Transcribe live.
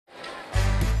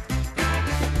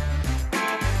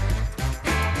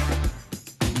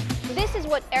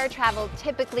what air travel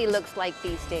typically looks like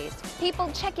these days. People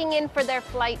checking in for their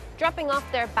flight, dropping off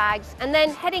their bags, and then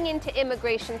heading into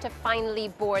immigration to finally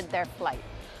board their flight.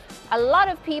 A lot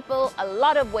of people, a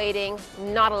lot of waiting,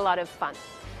 not a lot of fun.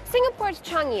 Singapore's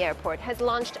Changi Airport has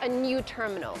launched a new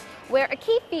terminal where a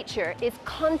key feature is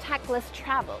contactless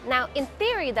travel. Now, in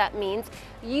theory, that means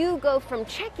you go from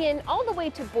check-in all the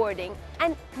way to boarding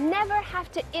and never have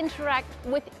to interact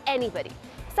with anybody.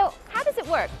 So how does it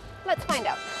work? Let's find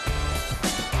out.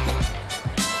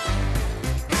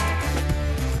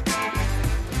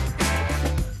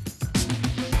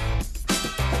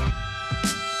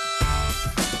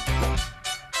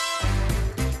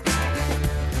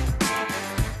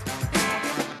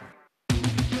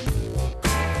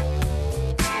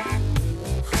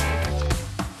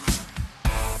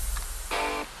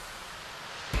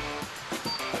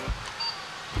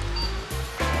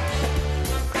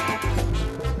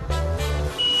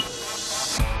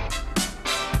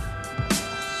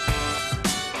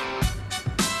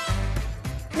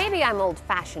 Maybe I'm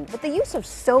old-fashioned, but the use of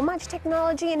so much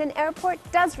technology in an airport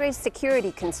does raise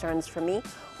security concerns for me.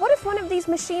 What if one of these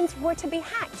machines were to be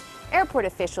hacked? Airport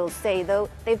officials say, though,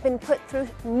 they've been put through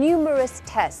numerous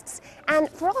tests. And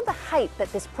for all the hype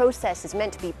that this process is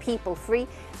meant to be people-free,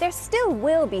 there still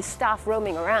will be staff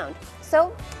roaming around.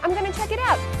 So I'm going to check it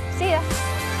out. See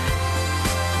ya!